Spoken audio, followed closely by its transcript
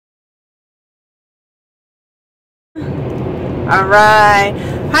Alright.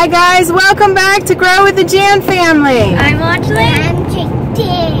 Hi guys, welcome back to Grow with the J.A.N family. I'm Maxwell.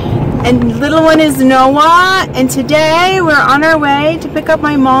 And little one is Noah, and today we're on our way to pick up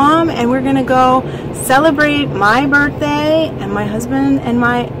my mom, and we're gonna go celebrate my birthday and my husband and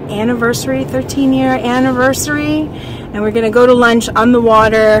my anniversary, 13-year anniversary, and we're gonna go to lunch on the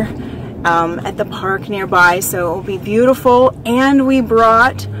water at the park nearby, so it'll be beautiful. And we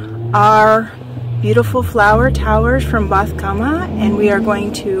brought our beautiful flower towers from Bathukamma, and we are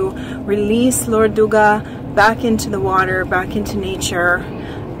going to release Lord Durga back into the water, back into nature,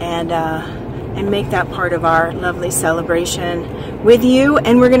 and make that part of our lovely celebration with you.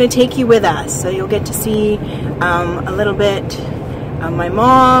 And we're going to take you with us, so you'll get to see a little bit of my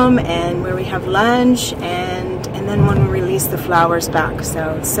mom and where we have lunch, and then when we release the flowers back.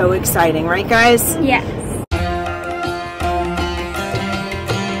 So it's so exciting, right guys? Yeah.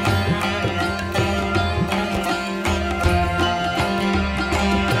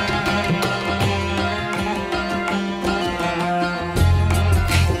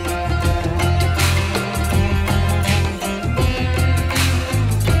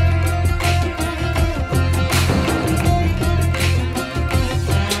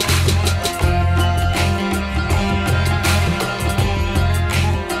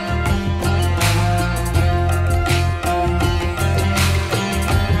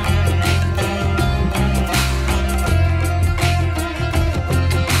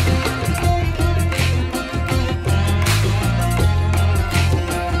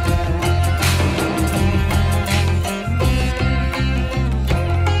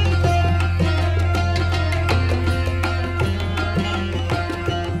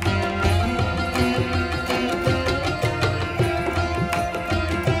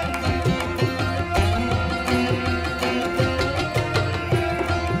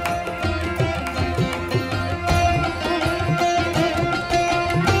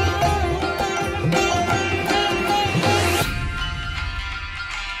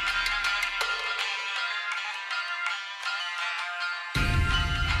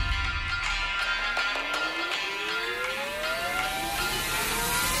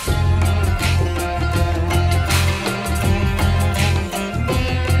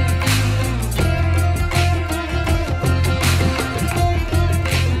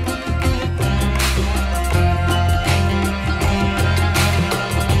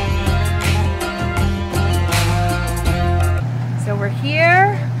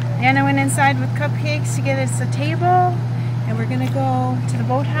 Anna went inside with cupcakes to get us a table, and we're gonna go to the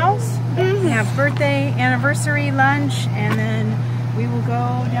boathouse and have birthday anniversary lunch, and then we will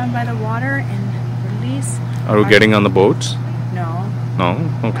go down by the water and release. Are we getting on the boats? No. No?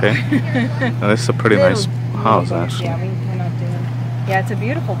 Okay. That's a pretty nice house, actually. Yeah, we're not doing. Yeah, it's a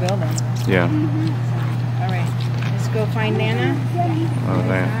beautiful building. Yeah. All right, let's go find Nana.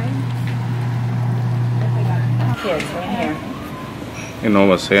 Okay. Kids, right here. You know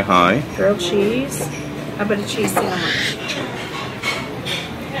what? Say hi. Grilled cheese. How about a cheese sandwich?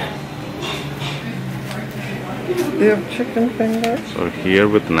 We have chicken fingers. So here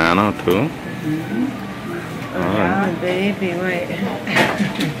with Nana too. Oh, baby, wait.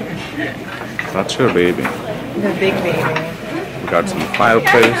 That's your baby. The big baby. We got some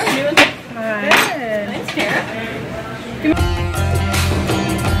fireplace. Hi. Good. Nice,